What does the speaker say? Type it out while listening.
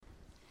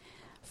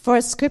For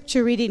a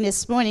scripture reading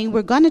this morning,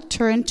 we're going to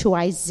turn to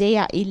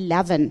Isaiah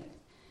 11.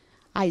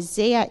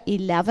 Isaiah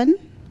 11.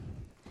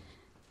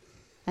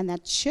 And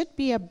that should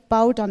be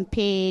about on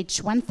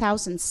page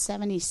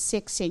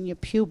 1076 in your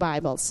pew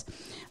Bibles.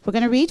 We're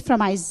going to read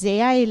from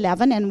Isaiah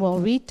 11, and we'll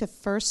read the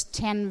first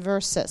 10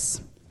 verses.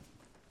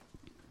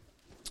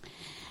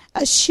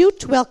 A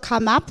shoot will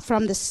come up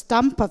from the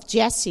stump of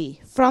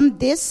Jesse. From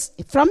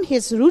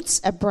his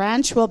roots a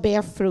branch will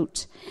bear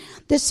fruit.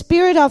 The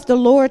Spirit of the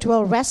Lord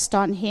will rest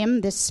on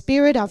him, the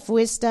Spirit of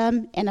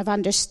wisdom and of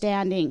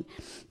understanding,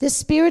 the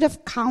Spirit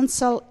of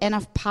counsel and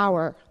of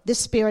power, the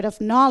Spirit of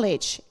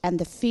knowledge and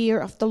the fear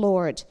of the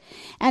Lord.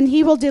 And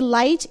he will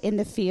delight in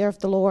the fear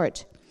of the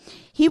Lord.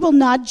 He will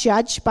not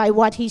judge by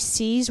what he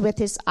sees with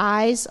his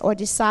eyes or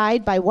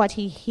decide by what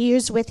he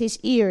hears with his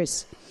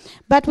ears.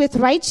 But with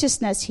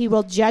righteousness he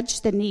will judge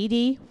the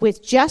needy.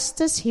 With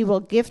justice he will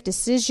give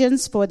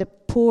decisions for the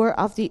poor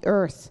of the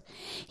earth.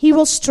 He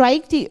will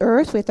strike the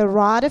earth with the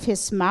rod of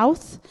his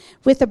mouth.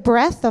 With the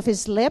breath of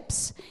his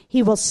lips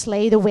he will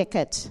slay the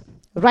wicked.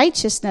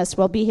 Righteousness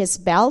will be his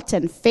belt,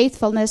 and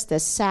faithfulness the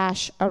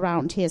sash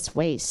around his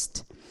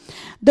waist.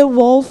 The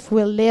wolf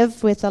will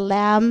live with the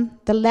lamb.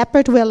 The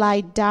leopard will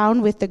lie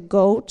down with the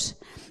goat.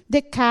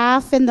 The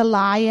calf and the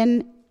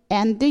lion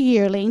and the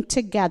yearling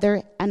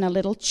together, and a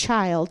little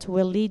child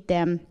will lead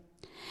them.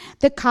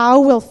 The cow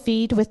will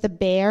feed with the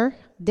bear.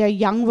 Their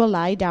young will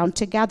lie down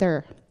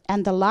together,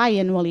 and the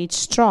lion will eat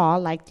straw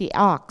like the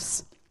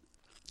ox.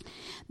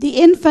 The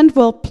infant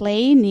will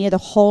play near the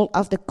hole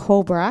of the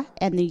cobra,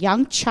 and the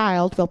young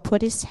child will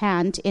put his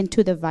hand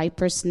into the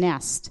viper's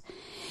nest.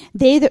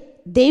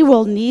 They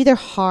will neither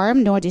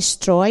harm nor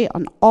destroy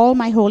on all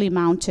my holy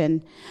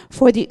mountain,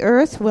 for the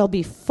earth will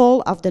be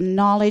full of the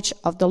knowledge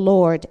of the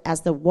Lord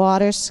as the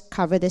waters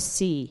cover the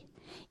sea.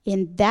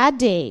 In that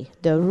day,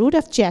 the root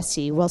of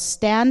Jesse will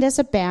stand as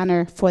a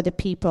banner for the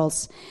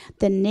peoples.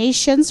 The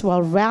nations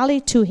will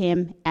rally to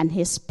him, and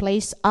his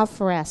place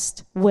of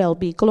rest will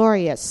be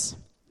glorious.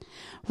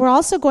 We're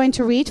also going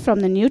to read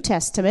from the New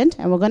Testament,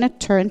 and we're going to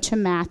turn to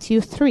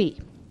Matthew 3.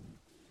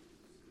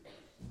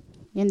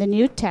 In the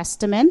New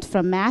Testament,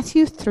 from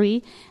Matthew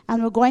 3,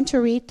 and we're going to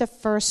read the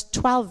first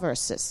 12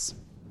 verses.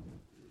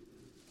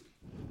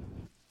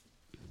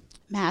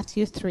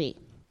 Matthew 3.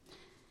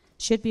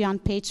 Should be on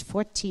page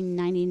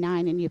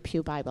 1499 in your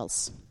pew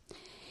Bibles.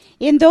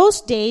 In those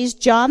days,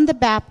 John the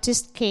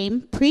Baptist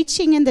came,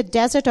 preaching in the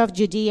desert of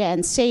Judea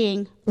and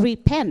saying,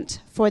 "Repent,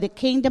 for the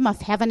kingdom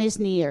of heaven is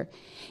near."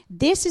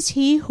 This is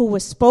he who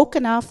was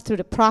spoken of through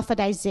the prophet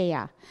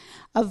Isaiah.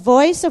 A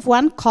voice of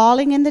one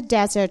calling in the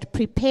desert,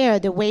 "Prepare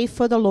the way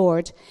for the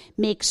Lord,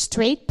 make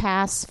straight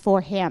paths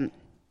for him."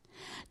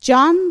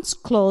 John's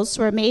clothes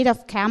were made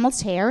of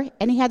camel's hair,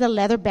 and he had a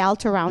leather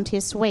belt around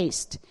his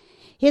waist.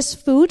 His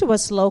food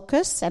was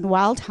locusts and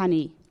wild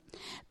honey.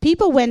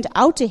 People went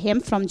out to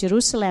him from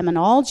Jerusalem and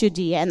all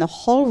Judea and the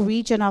whole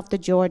region of the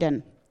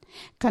Jordan.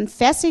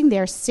 Confessing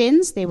their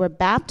sins, they were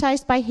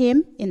baptized by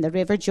him in the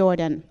river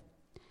Jordan.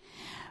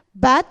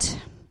 But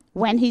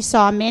when he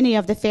saw many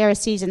of the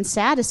Pharisees and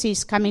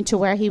Sadducees coming to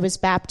where he was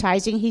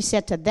baptizing, he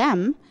said to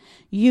them,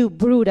 "You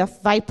brood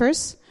of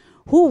vipers,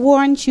 who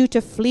warned you to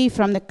flee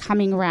from the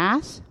coming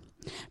wrath?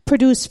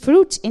 Produce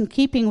fruit in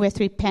keeping with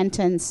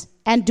repentance,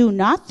 and do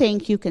not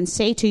think you can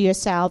say to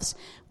yourselves,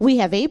 'We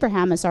have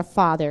Abraham as our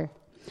father.'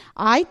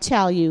 I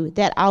tell you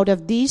that out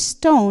of these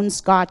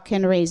stones God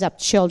can raise up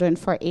children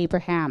for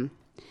Abraham.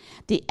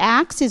 The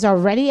axe is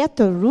already at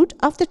the root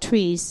of the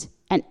trees,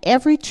 and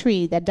every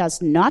tree that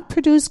does not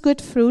produce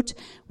good fruit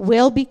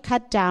will be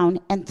cut down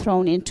and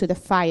thrown into the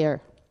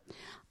fire.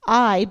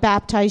 I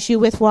baptize you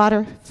with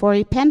water for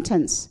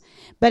repentance,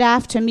 but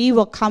after me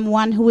will come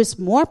one who is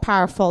more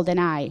powerful than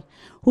I,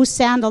 whose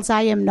sandals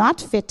I am not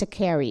fit to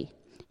carry.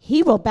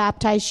 He will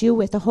baptize you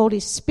with the Holy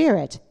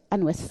Spirit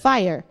and with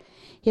fire.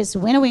 His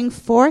winnowing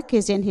fork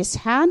is in his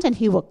hand, and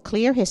he will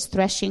clear his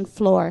threshing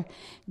floor,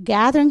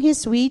 gathering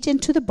his wheat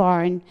into the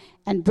barn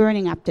and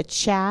burning up the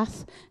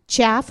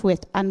chaff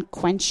with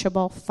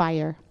unquenchable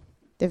fire."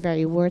 The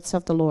very words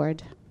of the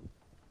Lord.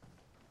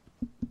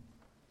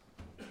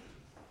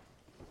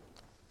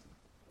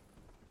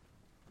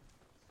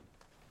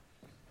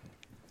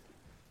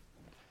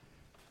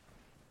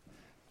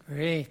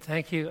 Great.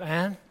 Thank you,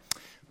 Anne.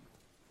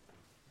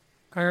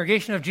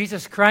 Congregation of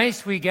Jesus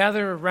Christ, we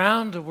gather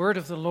around the word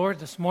of the Lord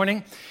this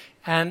morning,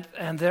 and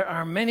there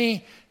are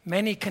many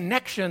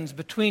connections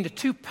between the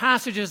two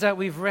passages that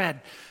we've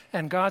read.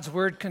 And God's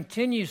word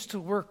continues to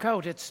work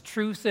out its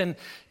truth in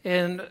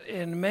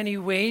many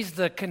ways.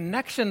 The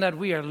connection that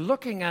we are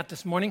looking at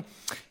this morning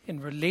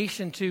in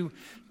relation to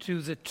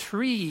the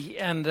tree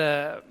and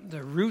the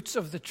roots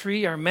of the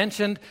tree are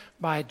mentioned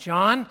by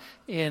John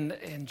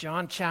in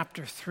John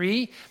chapter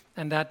 3,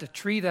 and that the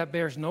tree that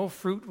bears no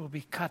fruit will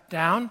be cut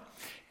down.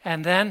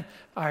 And then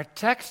our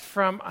text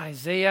from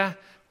Isaiah,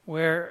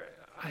 where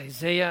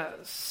Isaiah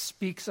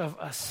speaks of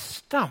a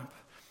stump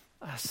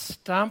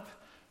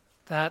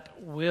that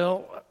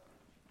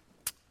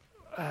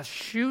a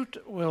shoot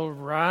will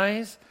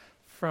rise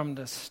from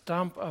the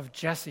stump of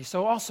Jesse.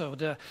 So also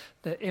the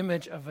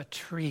image of a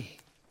tree.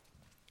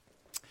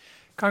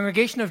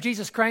 Congregation of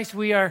Jesus Christ,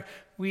 we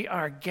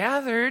are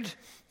gathered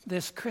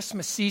this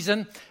Christmas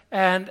season,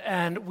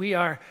 and we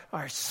are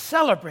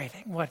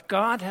celebrating what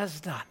God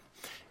has done.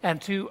 And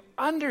to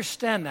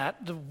understand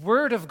that, the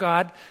Word of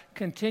God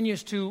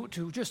continues to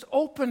just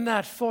open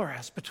that for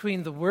us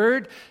between the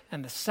Word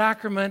and the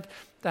sacrament,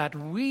 that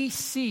we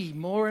see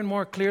more and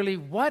more clearly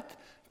what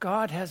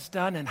God has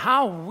done and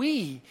how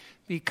we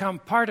become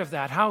part of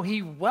that, how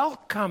He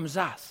welcomes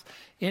us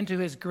into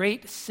His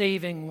great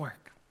saving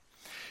work.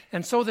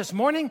 And so this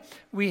morning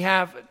we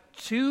have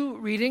two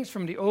readings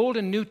from the Old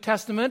and New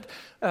Testament.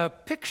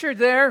 Pictured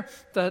there,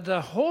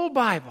 the whole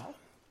Bible,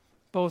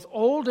 both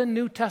Old and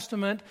New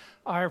Testament,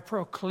 are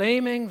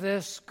proclaiming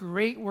this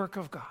great work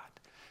of God.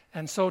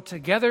 And so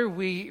together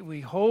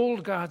we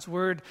hold God's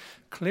Word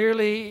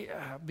clearly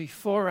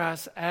before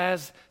us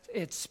as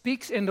it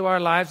speaks into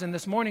our lives. And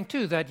this morning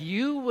too, that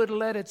you would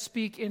let it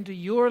speak into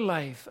your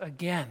life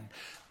again.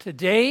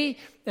 Today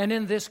and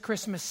in this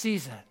Christmas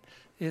season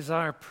is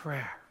our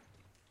prayer.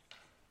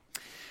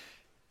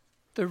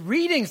 The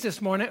readings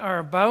this morning are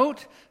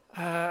about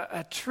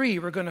a tree.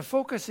 We're going to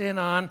focus in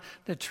on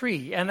the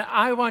tree. And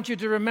I want you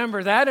to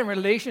remember that in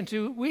relation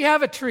to, we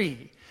have a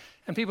tree.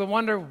 And people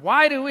wonder,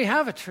 why do we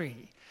have a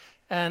tree?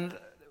 And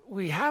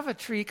we have a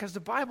tree because the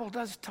Bible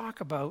does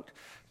talk about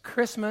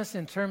Christmas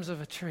in terms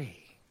of a tree.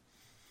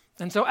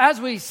 And so as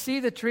we see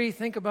the tree,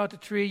 think about the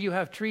tree. You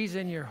have trees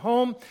in your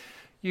home.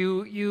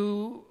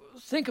 You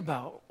think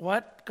about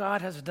what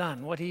God has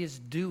done, what He is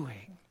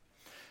doing.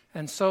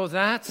 And so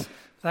that's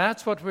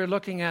what we're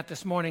looking at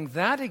this morning.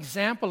 That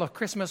example of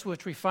Christmas,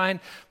 which we find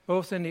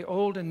both in the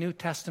Old and New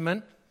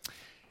Testament.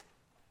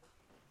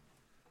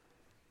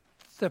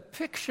 The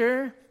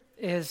picture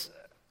is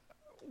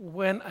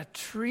when a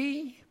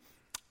tree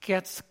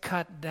gets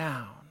cut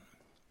down.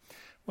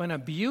 When a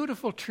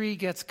beautiful tree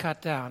gets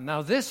cut down.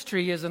 Now, this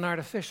tree is an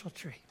artificial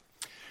tree.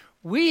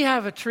 We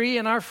have a tree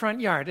in our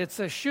front yard. It's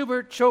a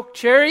Schubert choke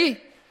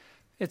cherry.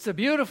 It's a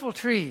beautiful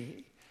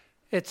tree.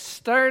 It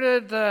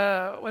started,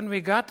 when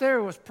we got there,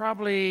 it was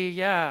probably,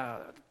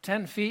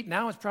 10 feet.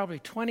 Now it's probably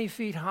 20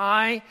 feet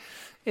high.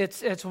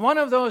 It's one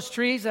of those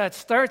trees that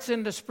starts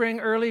in the spring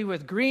early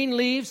with green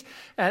leaves,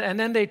 and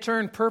then they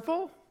turn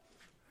purple.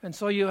 And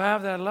so you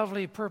have that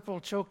lovely purple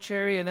choke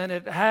cherry, and then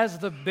it has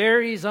the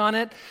berries on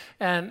it,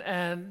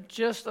 and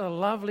just a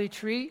lovely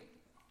tree.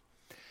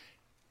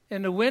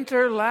 In the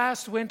winter,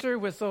 last winter,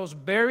 with those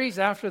berries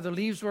after the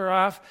leaves were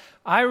off,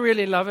 I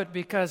really love it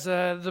because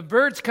the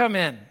birds come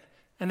in.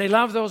 And they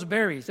love those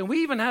berries. And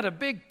we even had a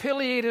big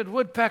pileated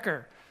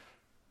woodpecker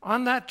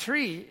on that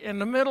tree in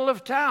the middle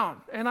of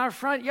town in our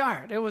front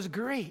yard. It was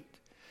great.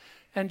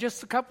 And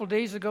just a couple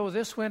days ago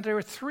this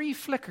winter, 3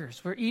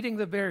 flickers were eating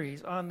the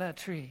berries on that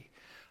tree.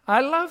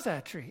 I love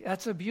that tree.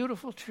 That's a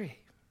beautiful tree.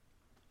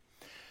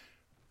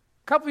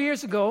 A couple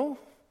years ago,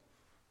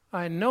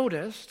 I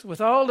noticed, with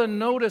all the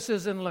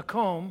notices in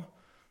Lacombe,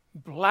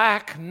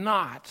 black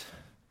knot,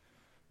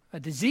 a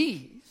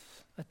disease,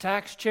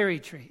 attacks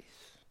cherry trees.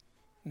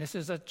 This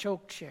is a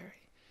choke cherry.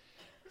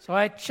 So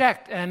I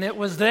checked, and it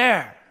was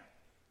there.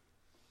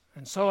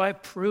 And so I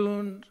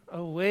pruned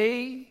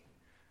away,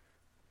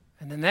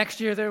 and the next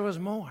year there was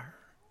more.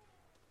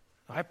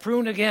 I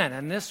pruned again,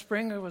 and this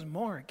spring there was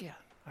more again.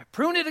 I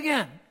pruned it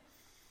again.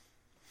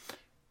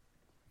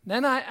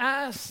 Then I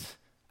asked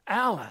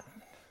Alan,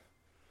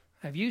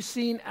 have you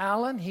seen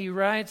Alan? He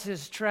rides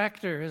his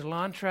tractor, his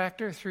lawn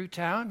tractor, through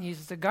town.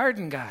 He's the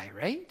garden guy,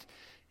 right?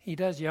 He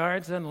does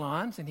yards and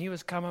lawns, and he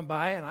was coming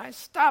by, and I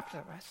stopped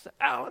him. I said,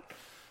 Alan,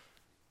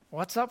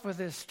 what's up with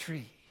this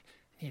tree?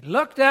 He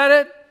looked at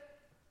it,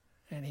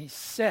 and he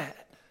said,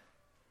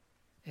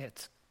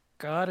 it's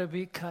got to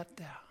be cut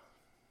down.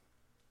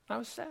 I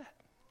was sad.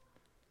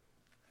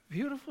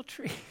 Beautiful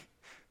tree.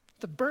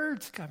 The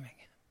birds coming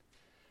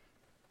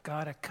in.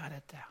 Got to cut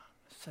it down.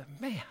 I said,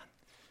 man,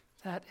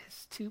 that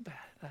is too bad.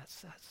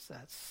 That's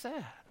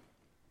sad.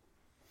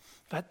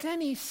 But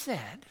then he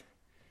said,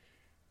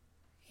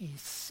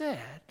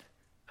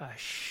 a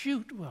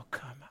shoot will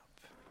come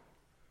up.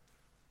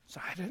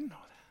 So I didn't know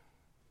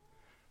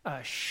that.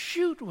 A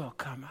shoot will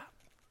come up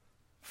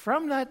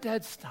from that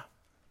dead stump.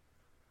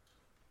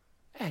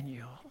 And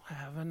you'll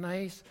have a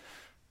nice,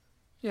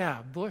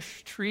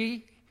 bush,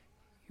 tree.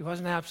 He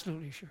wasn't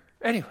absolutely sure.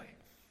 Anyway,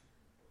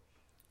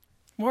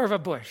 more of a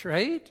bush,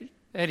 right?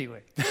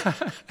 Anyway,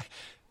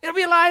 it'll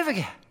be alive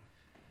again.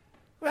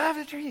 We'll have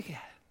the tree again.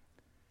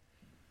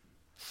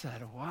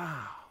 Said,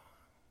 wow,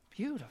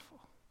 beautiful.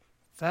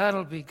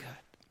 That'll be good.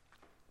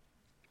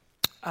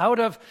 Out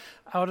of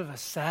a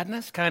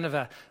sadness, kind of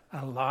a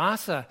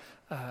loss,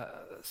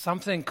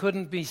 something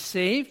couldn't be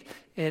saved,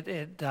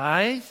 it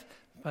dies,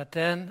 but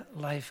then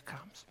life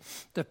comes.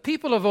 The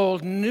people of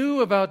old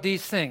knew about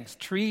these things,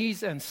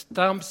 trees and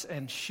stumps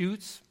and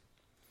shoots.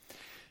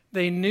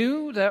 They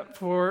knew that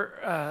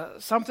for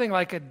something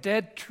like a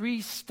dead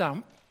tree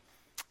stump,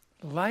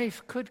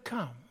 life could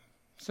come.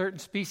 Certain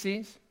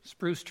species,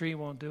 spruce tree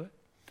won't do it.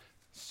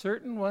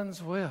 Certain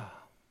ones will.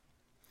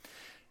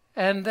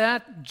 And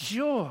that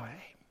joy,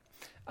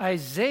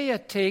 Isaiah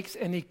takes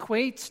and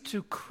equates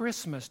to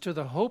Christmas, to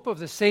the hope of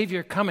the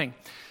Savior coming.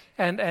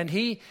 And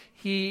he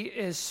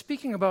is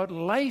speaking about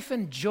life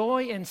and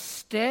joy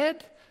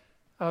instead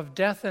of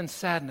death and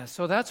sadness.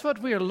 So that's what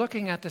we are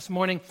looking at this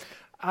morning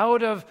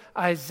out of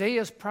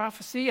Isaiah's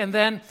prophecy. And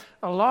then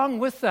along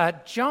with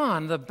that,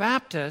 John the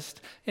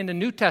Baptist in the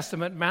New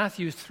Testament,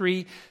 Matthew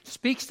 3,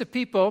 speaks to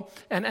people.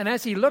 And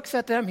as he looks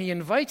at them, he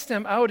invites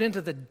them out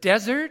into the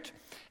desert.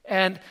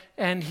 And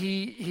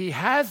he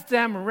has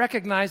them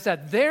recognize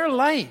that their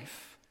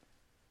life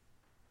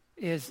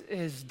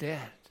is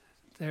dead.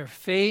 Their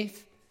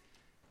faith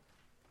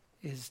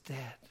is dead.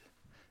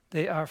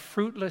 They are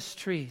fruitless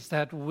trees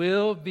that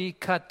will be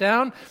cut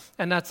down,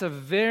 and that's a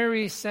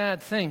very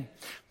sad thing.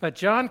 But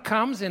John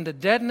comes in the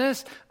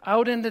deadness,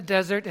 out in the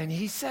desert, and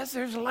he says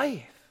there's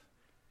life.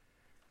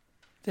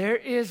 There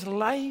is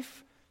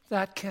life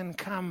that can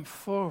come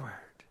forward,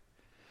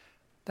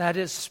 that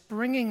is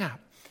springing up.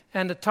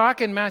 And the talk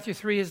in Matthew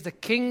 3 is the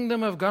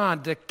kingdom of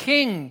God. The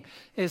King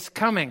is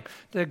coming.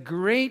 The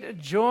great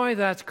joy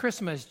that's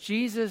Christmas.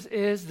 Jesus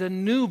is the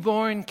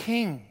newborn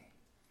King.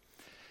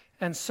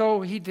 And so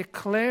he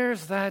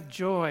declares that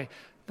joy,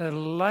 the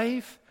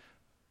life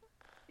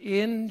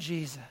in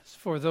Jesus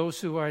for those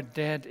who are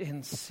dead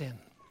in sin.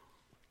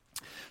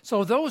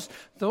 So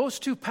those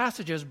two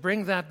passages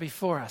bring that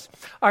before us.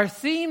 Our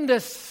theme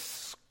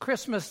this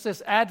Christmas,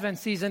 this Advent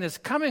season, is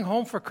coming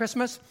home for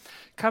Christmas,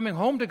 coming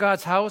home to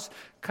God's house,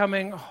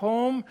 coming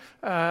home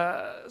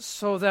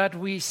so that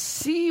we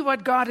see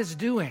what God is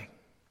doing.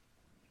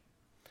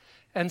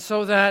 And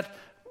so that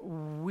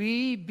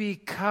we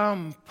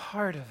become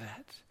part of it.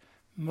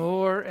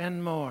 More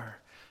and more,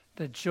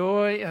 the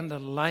joy and the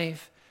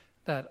life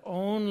that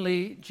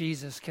only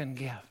Jesus can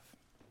give.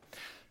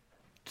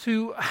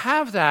 To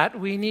have that,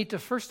 we need to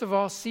first of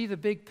all see the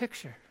big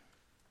picture.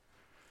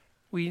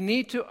 We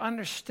need to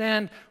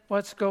understand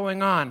what's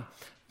going on.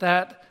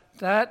 That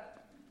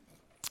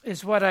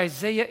is what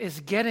Isaiah is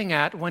getting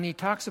at when he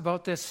talks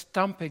about this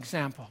stump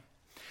example.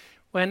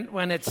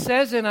 When it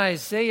says in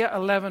Isaiah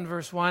 11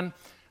 verse 1,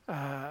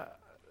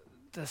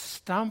 the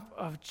stump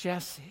of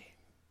Jesse.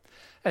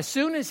 As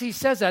soon as he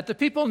says that, the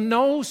people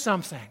know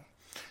something.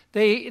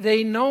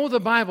 They know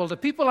the Bible. The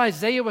people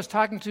Isaiah was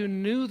talking to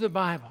knew the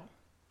Bible.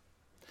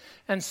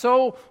 And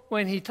so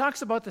when he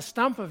talks about the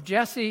stump of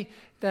Jesse,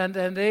 then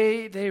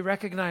they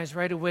recognize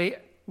right away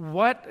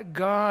what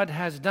God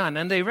has done.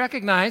 And they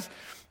recognize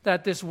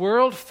that this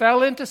world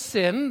fell into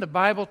sin. The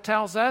Bible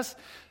tells us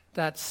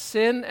that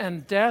sin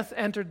and death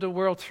entered the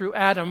world through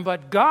Adam.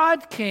 But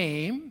God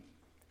came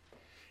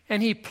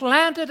and he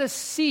planted a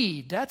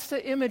seed. That's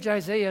the image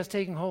Isaiah is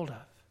taking hold of.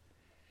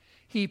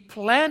 He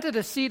planted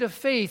a seed of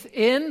faith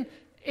in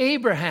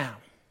Abraham.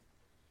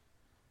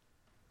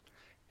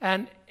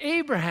 And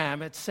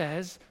Abraham, it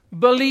says,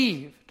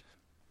 believed.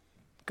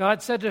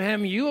 God said to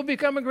him, you will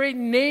become a great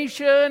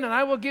nation, and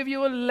I will give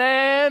you a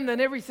land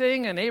and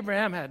everything. And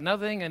Abraham had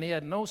nothing, and he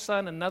had no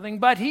son and nothing,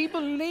 but he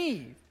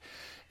believed.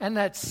 And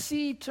that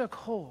seed took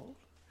hold.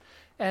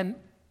 And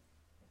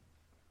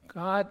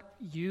God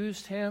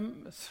used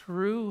him,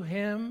 through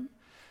him,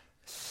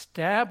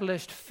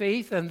 established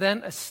faith, and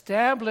then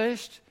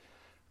established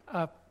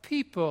a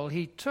people.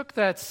 He took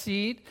that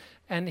seed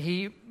and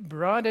he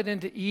brought it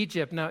into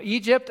Egypt. Now,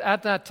 Egypt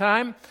at that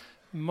time,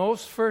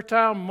 most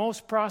fertile,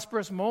 most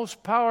prosperous,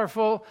 most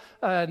powerful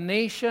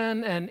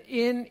nation. And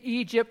in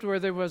Egypt, where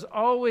there was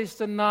always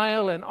the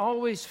Nile and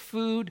always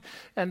food,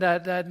 and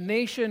that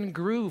nation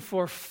grew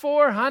for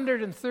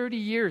 430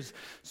 years.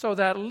 So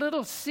that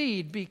little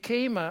seed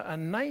became a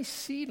nice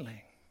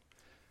seedling,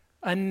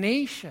 a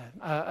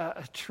nation,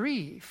 a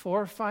tree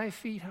 4 or 5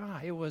 feet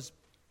high. It was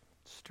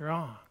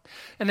strong.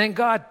 And then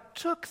God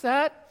took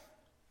that,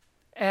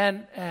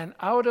 and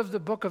out of the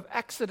book of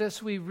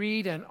Exodus we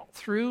read, and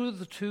through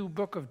the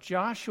book of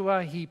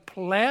Joshua, he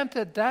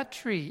planted that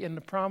tree in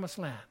the promised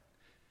land.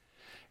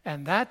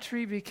 And that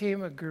tree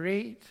became a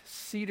great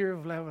cedar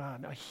of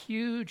Lebanon, a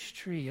huge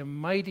tree, a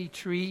mighty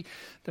tree.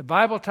 The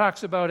Bible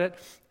talks about it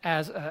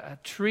as a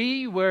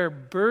tree where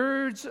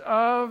birds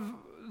of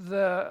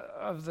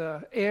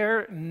the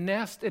air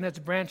nest in its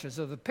branches.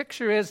 So the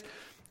picture is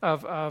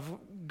of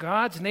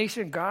God's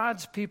nation,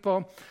 God's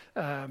people,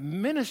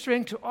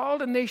 ministering to all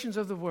the nations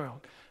of the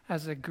world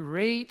as a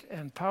great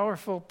and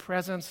powerful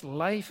presence,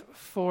 life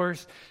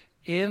force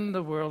in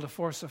the world, a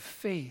force of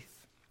faith.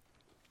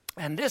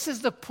 And this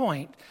is the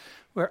point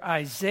where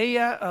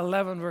Isaiah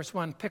 11 verse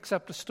 1 picks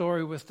up the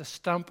story with the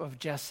stump of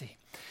Jesse.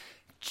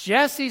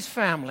 Jesse's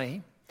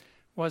family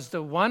was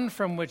the one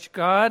from which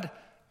God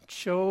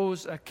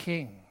chose a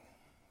king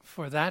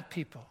for that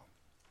people.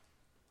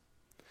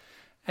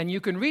 And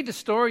you can read the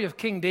story of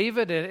King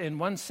David in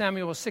 1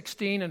 Samuel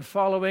 16 and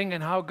following,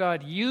 and how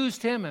God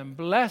used him and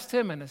blessed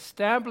him and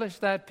established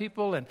that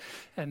people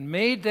and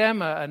made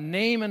them a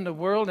name in the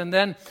world. And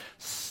then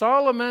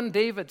Solomon,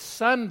 David's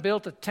son,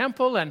 built a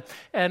temple, and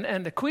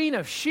the Queen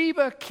of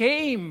Sheba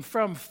came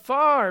from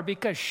far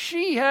because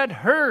she had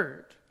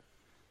heard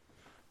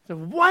the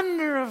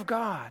wonder of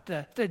God,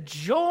 the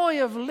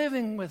joy of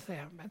living with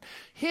him, and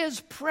his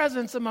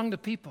presence among the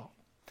people.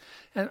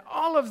 And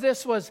all of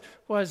this was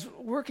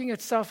working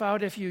itself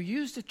out if you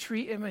used a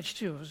tree image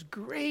too. It was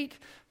great,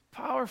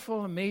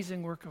 powerful,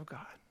 amazing work of God.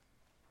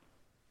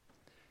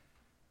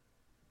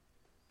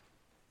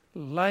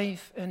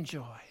 Life and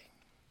joy.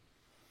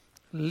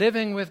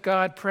 Living with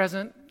God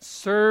present,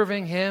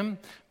 serving him,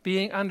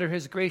 being under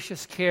his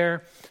gracious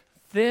care.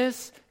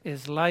 This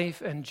is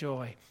life and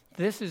joy.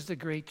 This is the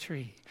great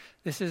tree.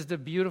 This is the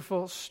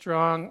beautiful,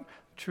 strong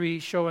tree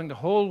showing the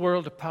whole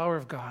world the power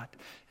of God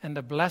and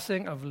the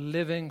blessing of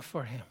living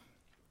for him.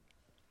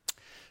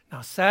 Now,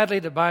 sadly,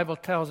 the Bible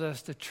tells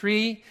us the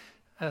tree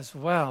as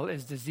well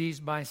is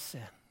diseased by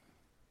sin.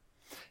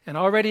 And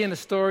already in the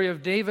story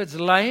of David's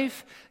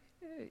life,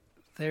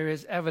 there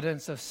is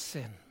evidence of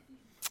sin.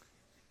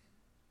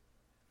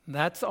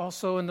 That's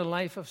also in the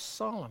life of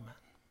Solomon.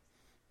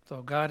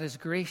 Though God is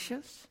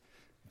gracious,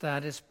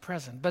 that is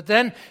present. But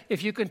then,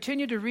 if you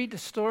continue to read the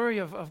story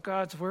of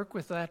God's work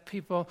with that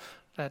people,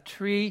 that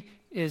tree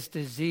is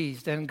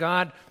diseased. And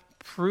God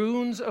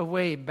prunes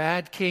away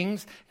bad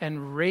kings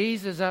and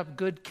raises up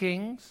good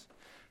kings.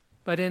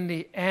 But in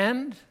the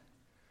end,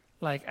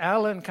 like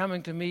Alan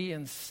coming to me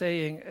and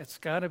saying, it's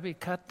got to be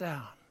cut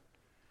down.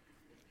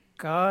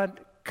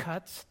 God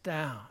cuts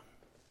down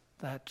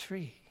that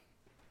tree.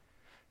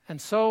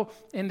 And so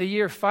in the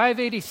year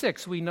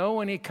 586, we know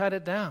when he cut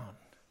it down.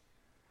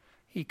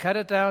 He cut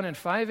it down in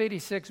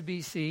 586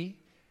 BC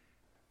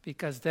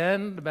because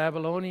then the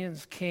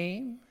Babylonians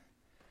came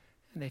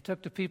and they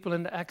took the people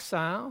into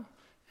exile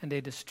and they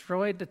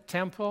destroyed the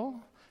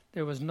temple.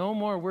 There was no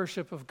more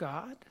worship of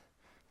God.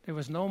 There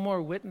was no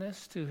more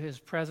witness to his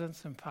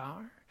presence and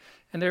power.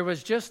 And there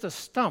was just a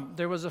stump.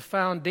 There was a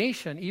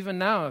foundation. Even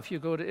now, if you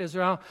go to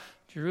Israel,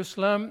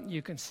 Jerusalem,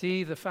 you can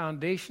see the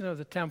foundation of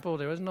the temple.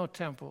 There was no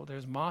temple.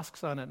 There's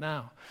mosques on it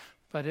now.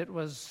 But it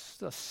was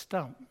a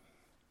stump.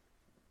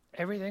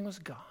 Everything was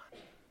gone.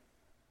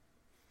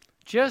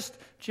 Just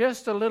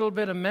a little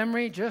bit of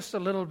memory, just a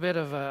little bit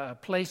of a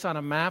place on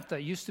a map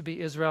that used to be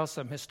Israel,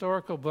 some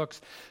historical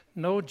books.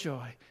 No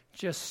joy,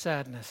 just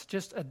sadness,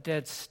 just a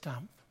dead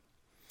stump.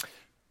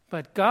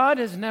 But God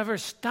is never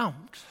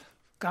stumped.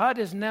 God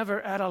is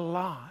never at a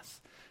loss.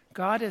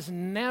 God is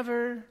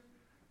never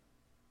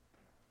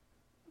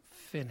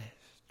finished.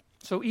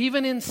 So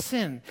even in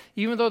sin,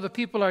 even though the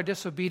people are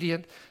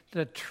disobedient,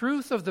 the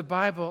truth of the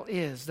Bible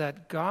is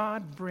that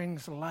God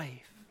brings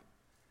life,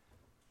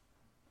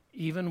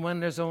 even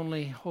when there's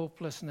only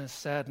hopelessness,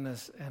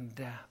 sadness, and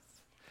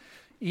death,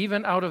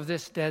 even out of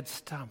this dead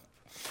stump.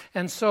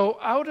 And so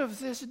out of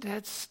this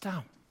dead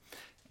stump,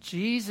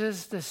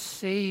 Jesus the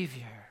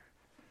Savior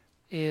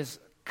is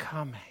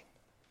coming.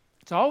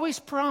 It's always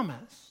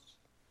promised.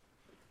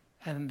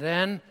 And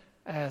then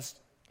as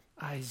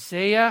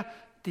Isaiah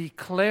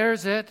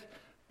declares it,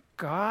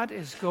 God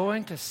is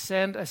going to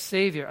send a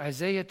Savior.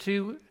 Isaiah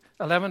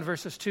 11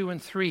 verses 2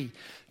 and 3.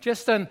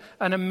 Just an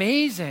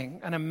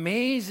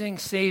amazing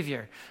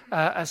Savior.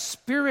 A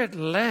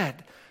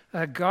Spirit-led,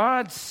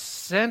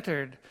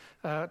 God-centered,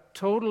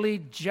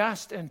 totally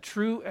just and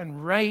true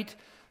and right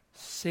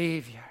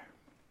Savior.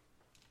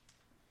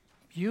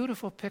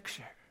 Beautiful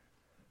picture.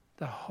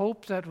 The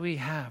hope that we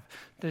have,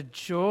 the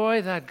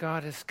joy that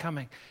God is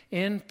coming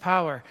in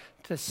power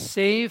to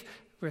save,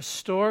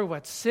 restore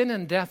what sin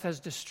and death has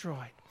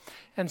destroyed.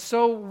 And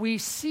so we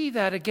see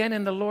that again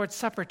in the Lord's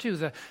Supper too,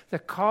 the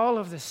call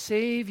of the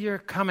Savior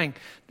coming,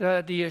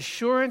 the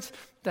assurance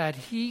that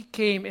he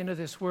came into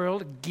this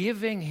world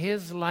giving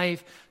his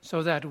life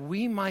so that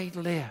we might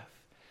live.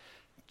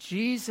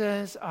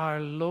 Jesus,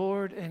 our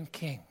Lord and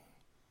King.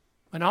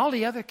 When all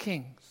the other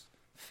kings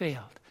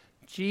failed,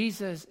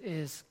 Jesus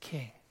is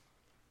King.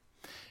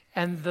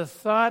 And the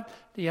thought,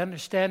 the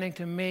understanding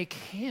to make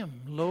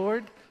him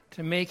Lord,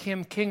 to make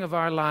him King of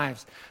our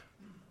lives,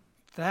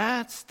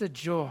 that's the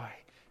joy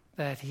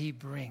that he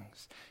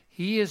brings.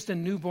 He is the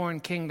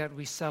newborn King that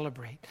we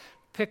celebrate,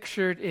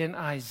 pictured in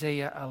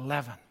Isaiah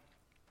 11.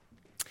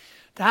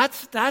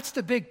 That's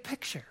the big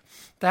picture.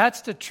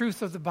 That's the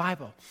truth of the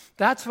Bible.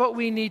 That's what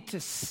we need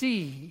to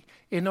see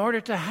in order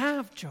to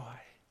have joy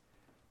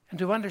and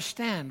to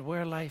understand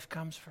where life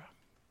comes from.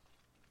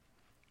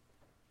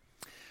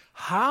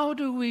 How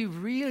do we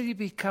really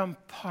become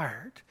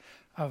part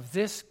of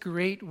this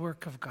great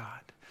work of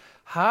God?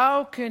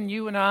 How can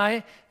you and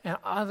I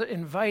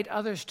invite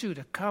others too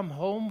to come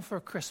home for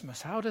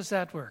Christmas? How does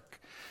that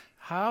work?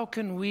 How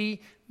can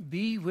we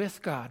be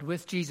with God,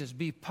 with Jesus,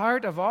 be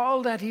part of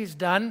all that he's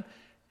done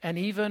and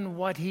even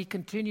what he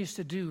continues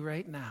to do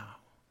right now?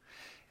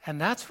 And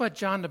that's what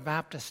John the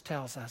Baptist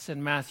tells us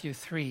in Matthew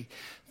 3.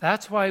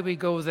 That's why we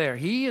go there.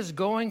 He is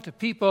going to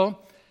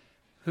people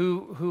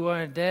who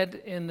are dead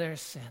in their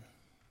sin.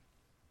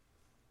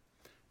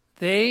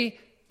 They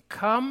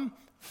come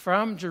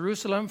from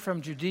Jerusalem,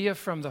 from Judea,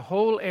 from the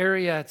whole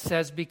area, it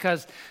says,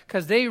 because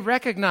they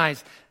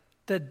recognize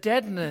the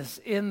deadness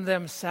in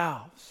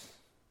themselves.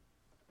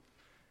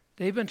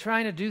 They've been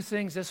trying to do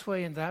things this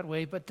way and that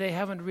way, but they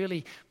haven't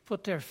really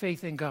put their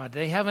faith in God.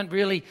 They haven't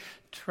really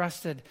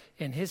trusted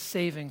in his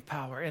saving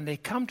power. And they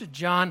come to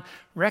John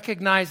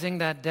recognizing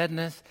that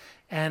deadness,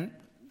 and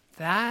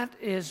that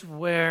is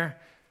where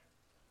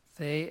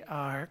they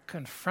are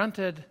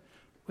confronted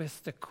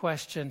with the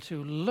question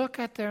to look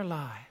at their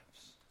lives.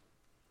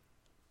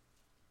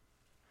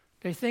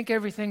 They think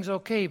everything's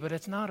okay, but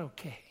it's not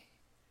okay.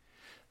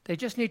 They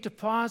just need to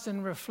pause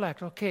and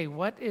reflect. Okay,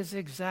 what is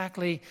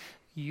exactly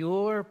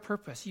your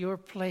purpose, your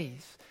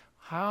place?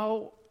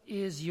 How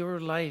is your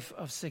life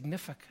of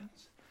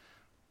significance?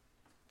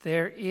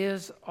 There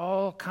is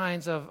all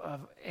kinds of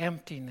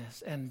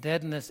emptiness and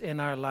deadness in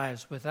our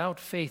lives without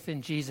faith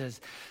in Jesus.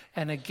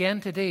 And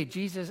again today,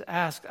 Jesus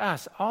asks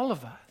us, all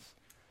of us,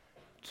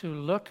 to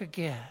look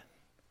again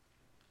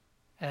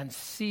and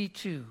see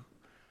too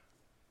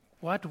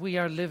what we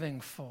are living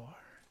for,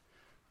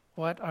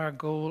 what our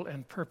goal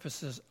and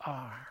purposes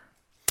are.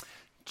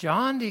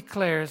 John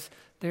declares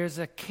there's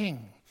a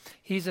king.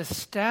 He's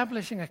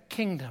establishing a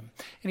kingdom,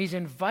 and he's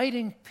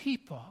inviting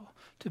people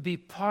to be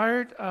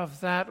part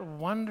of that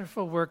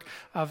wonderful work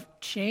of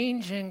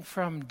changing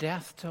from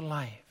death to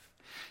life.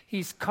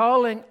 He's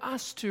calling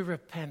us to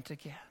repent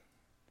again,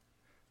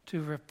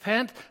 to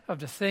repent of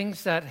the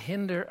things that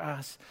hinder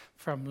us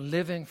from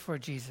living for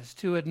Jesus,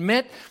 to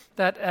admit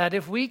that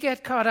if we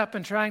get caught up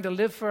in trying to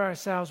live for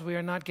ourselves, we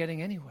are not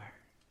getting anywhere.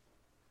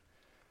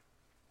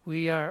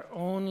 We are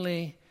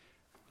only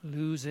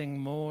losing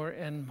more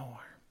and more.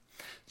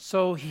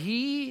 So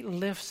he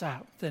lifts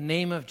up the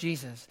name of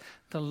Jesus,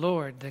 the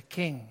Lord, the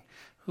King,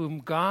 whom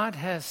God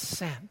has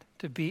sent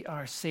to be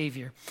our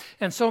Savior.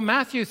 And so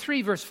Matthew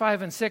 3, verse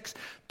 5 and 6,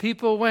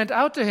 people went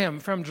out to him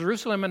from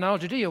Jerusalem and all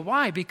Judea.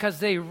 Why? Because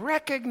they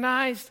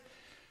recognized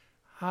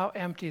how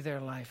empty their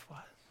life was.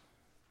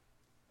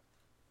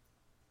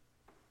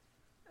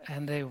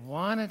 And they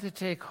wanted to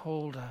take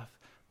hold of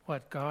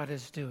what God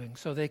is doing.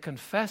 So they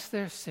confessed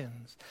their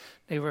sins.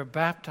 They were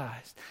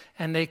baptized.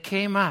 And they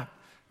came up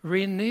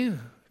renewed.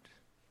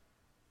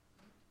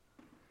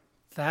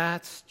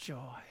 That's joy.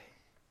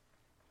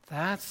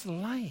 That's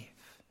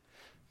life.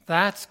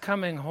 That's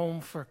coming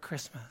home for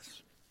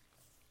Christmas.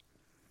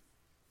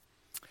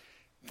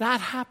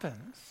 That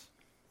happens.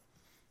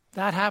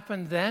 That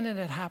happened then and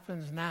it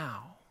happens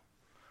now.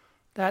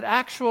 That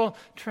actual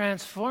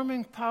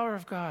transforming power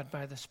of God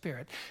by the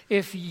Spirit.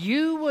 If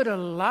you would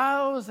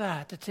allow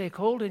that to take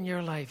hold in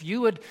your life,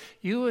 you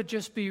would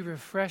just be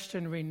refreshed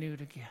and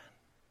renewed again.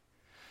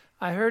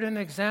 I heard an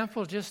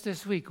example just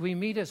this week. We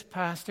meet as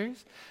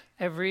pastors.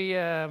 Every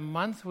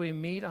month we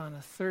meet on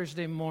a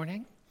Thursday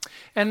morning.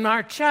 And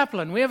our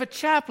chaplain, we have a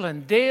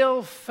chaplain,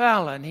 Dale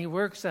Fallon. He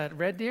works at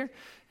Red Deer,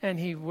 and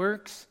he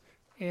works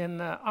in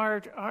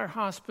our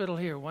hospital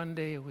here one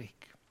day a week.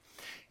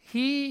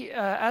 He,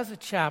 as a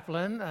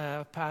chaplain,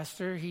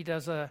 pastor, he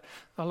does a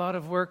lot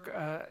of work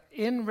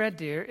in Red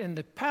Deer in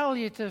the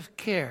Palliative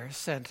Care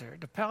Center,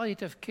 the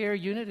Palliative Care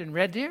Unit in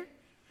Red Deer.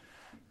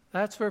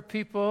 That's where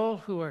people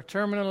who are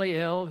terminally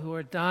ill, who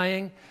are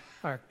dying,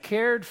 are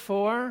cared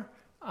for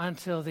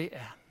until the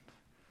end.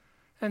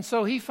 And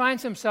so he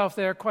finds himself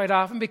there quite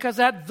often because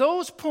at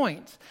those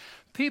points,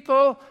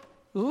 people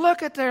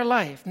look at their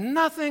life.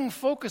 Nothing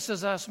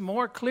focuses us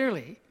more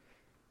clearly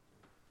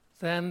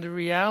than the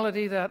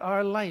reality that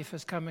our life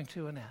is coming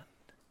to an end.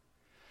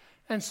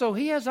 And so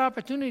he has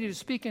opportunity to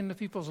speak into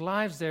people's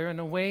lives there in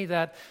a way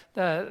that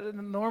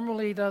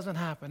normally doesn't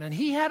happen. And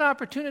he had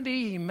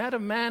opportunity. He met a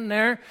man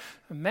there,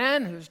 a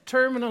man who's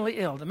terminally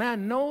ill. The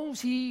man knows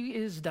he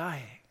is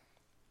dying.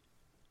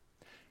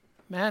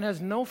 Man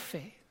has no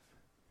faith,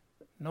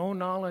 no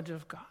knowledge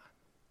of God.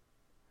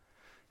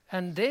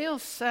 And Dale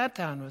sat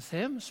down with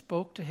him,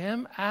 spoke to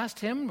him,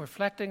 asked him,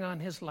 reflecting on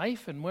his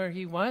life and where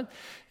he was,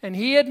 and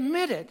he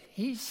admitted,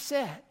 he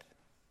said,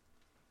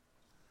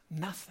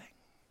 nothing.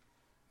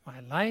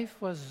 My life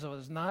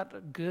was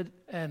not good,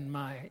 and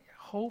my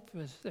hope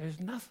is there's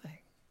nothing.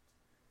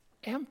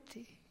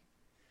 Empty.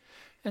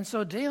 And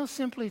so Dale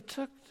simply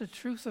took the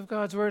truth of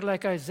God's word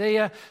like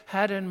Isaiah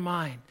had in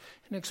mind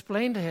and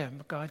explained to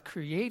him, God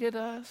created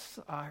us,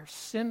 our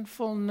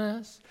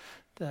sinfulness,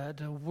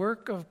 the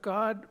work of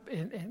God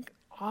in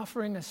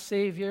offering a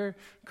Savior,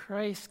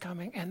 Christ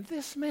coming. And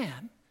this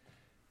man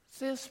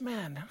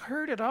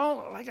heard it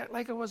all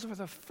like it was for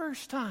the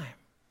first time.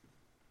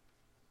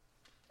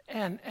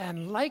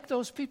 And like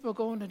those people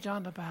going to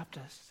John the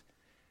Baptist,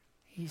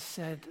 he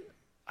said,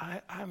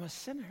 I'm a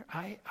sinner.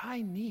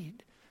 I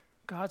need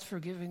God's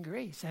forgiving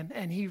grace.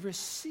 And he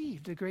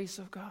received the grace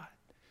of God.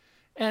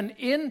 And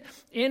in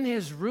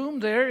his room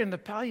there in the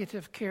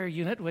palliative care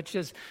unit, which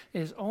is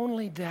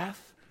only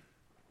death,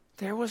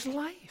 there was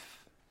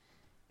life.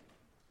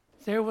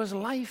 There was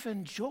life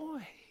and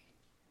joy.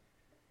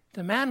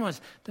 The man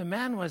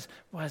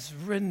was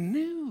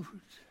renewed.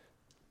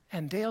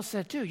 And Dale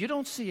said, too, you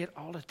don't see it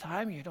all the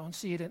time. You don't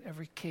see it in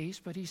every case.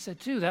 But he said,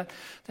 too,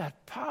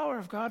 that power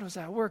of God was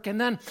at work.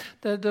 And then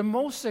the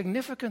most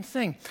significant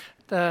thing,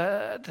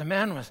 the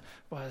man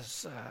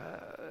was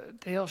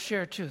Dale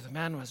shared, too. The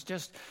man was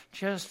just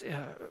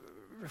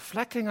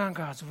reflecting on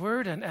God's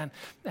word and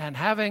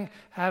having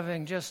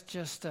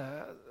just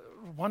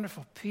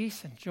wonderful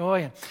peace and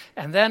joy.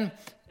 And then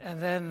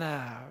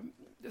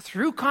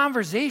through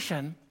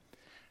conversation,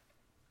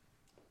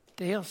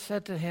 Dale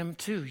said to him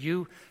too,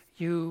 you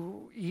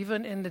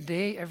even in the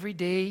day, every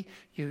day,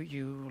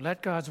 you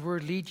let God's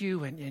word lead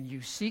you and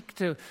you seek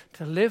to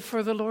live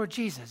for the Lord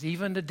Jesus,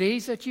 even the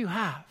days that you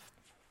have.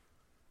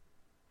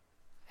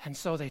 And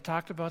so they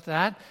talked about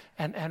that.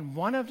 And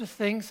one of the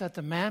things that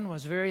the man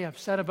was very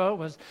upset about,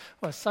 was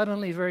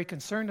suddenly very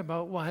concerned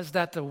about, was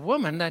that the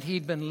woman that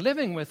he'd been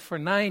living with for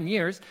 9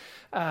 years,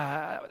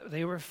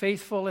 they were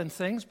faithful in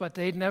things, but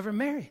they'd never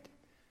married.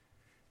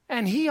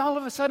 And he all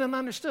of a sudden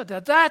understood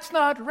that that's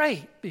not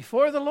right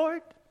before the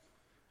Lord.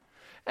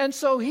 And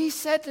so he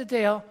said to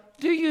Dale,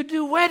 do you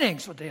do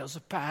weddings? Well, Dale's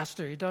a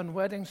pastor. He'd done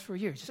weddings for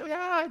years. He said, yeah,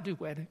 I do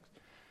weddings.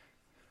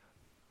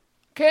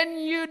 Can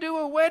you do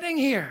a wedding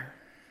here?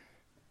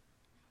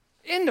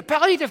 In the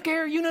palliative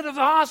care unit of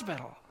the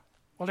hospital.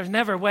 Well, there's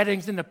never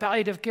weddings in the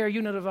palliative care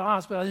unit of the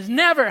hospital. It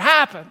never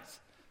happens.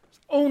 It's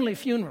only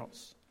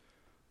funerals.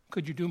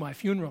 Could you do my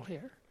funeral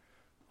here?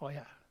 Oh,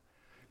 yeah.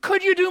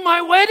 Could you do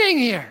my wedding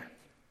here?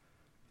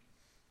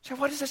 So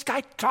what is this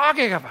guy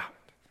talking about?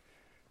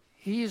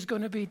 He is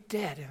going to be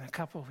dead in a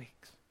couple of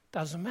weeks.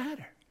 Doesn't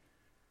matter.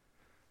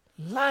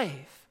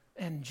 Life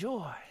and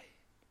joy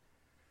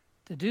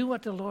to do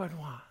what the Lord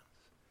wants.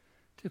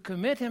 To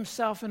commit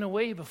himself in a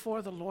way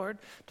before the Lord,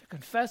 to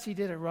confess he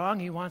did it wrong,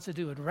 he wants to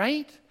do it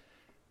right,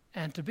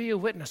 and to be a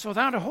witness. So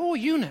that a whole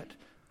unit,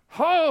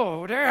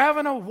 they're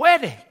having a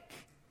wedding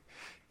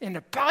in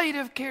the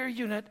palliative care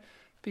unit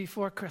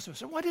before Christmas.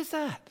 So what is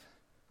that?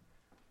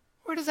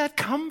 Where does that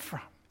come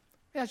from?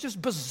 Yeah, it's just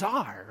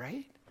bizarre,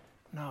 right?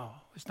 No,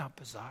 it's not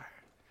bizarre.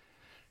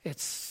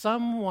 It's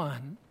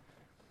someone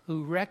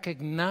who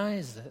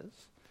recognizes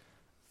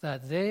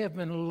that they have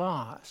been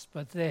lost,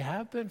 but they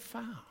have been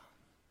found.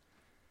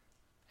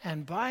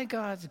 And by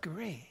God's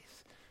grace,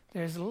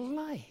 there's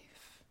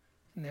life,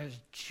 and there's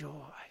joy,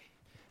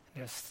 and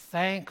there's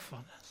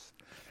thankfulness.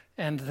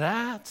 And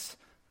that's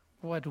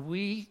what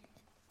we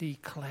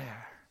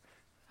declare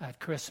at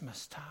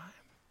Christmas time.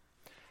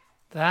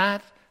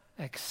 That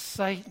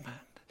excitement,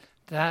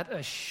 that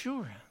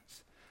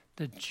assurance,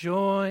 the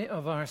joy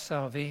of our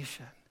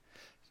salvation.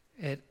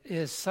 It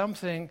is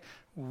something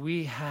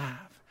we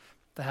have,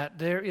 that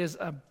there is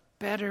a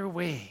better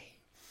way,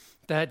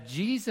 that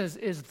Jesus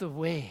is the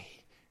way,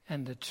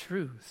 and the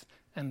truth,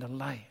 and the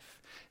life.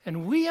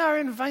 And we are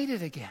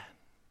invited again,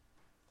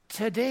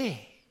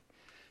 today,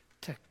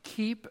 to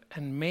keep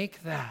and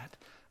make that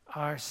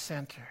our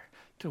center,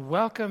 to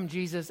welcome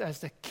Jesus as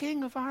the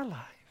King of our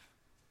life,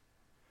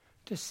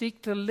 to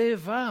seek to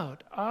live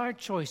out our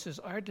choices,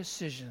 our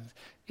decisions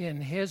in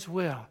his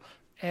will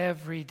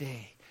every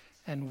day.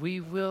 And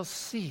we will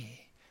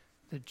see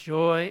the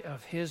joy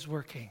of his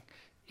working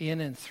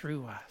in and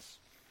through us.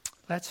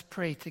 Let's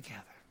pray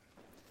together.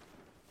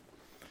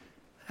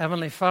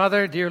 Heavenly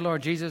Father, dear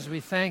Lord Jesus, we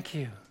thank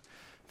you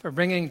for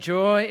bringing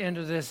joy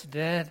into this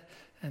dead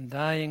and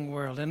dying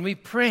world. And we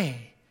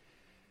pray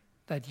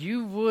that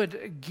you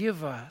would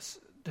give us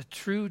the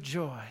true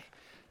joy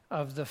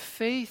of the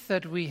faith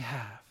that we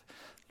have.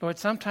 Lord,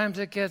 sometimes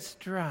it gets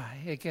dry,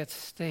 it gets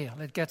stale,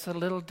 it gets a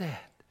little dead.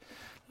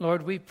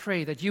 Lord, we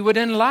pray that you would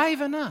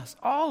enliven us,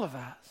 all of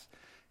us,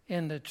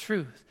 in the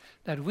truth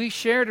that we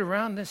shared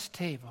around this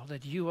table,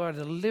 that you are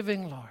the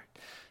living Lord,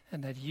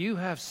 and that you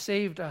have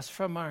saved us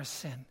from our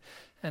sin,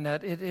 and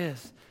that it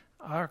is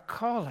our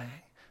calling,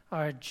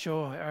 our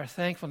joy, our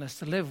thankfulness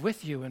to live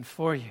with you and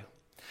for you.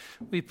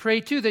 We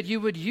pray, too, that you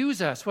would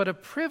use us. What a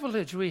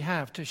privilege we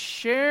have to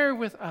share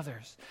with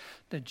others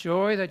the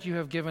joy that you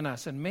have given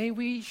us. And may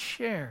we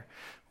share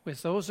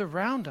with those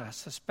around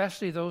us,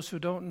 especially those who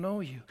don't know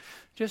you,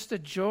 just the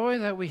joy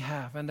that we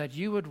have, and that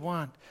you would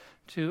want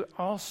to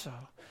also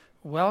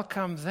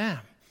welcome them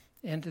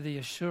into the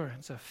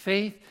assurance of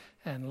faith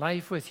and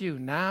life with you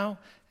now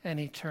and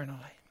eternally.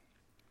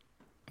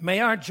 May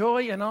our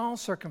joy in all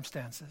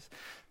circumstances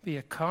be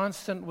a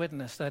constant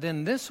witness that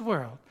in this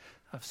world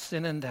of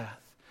sin and death,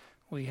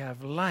 we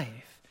have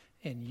life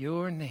in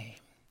your name.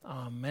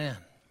 Amen.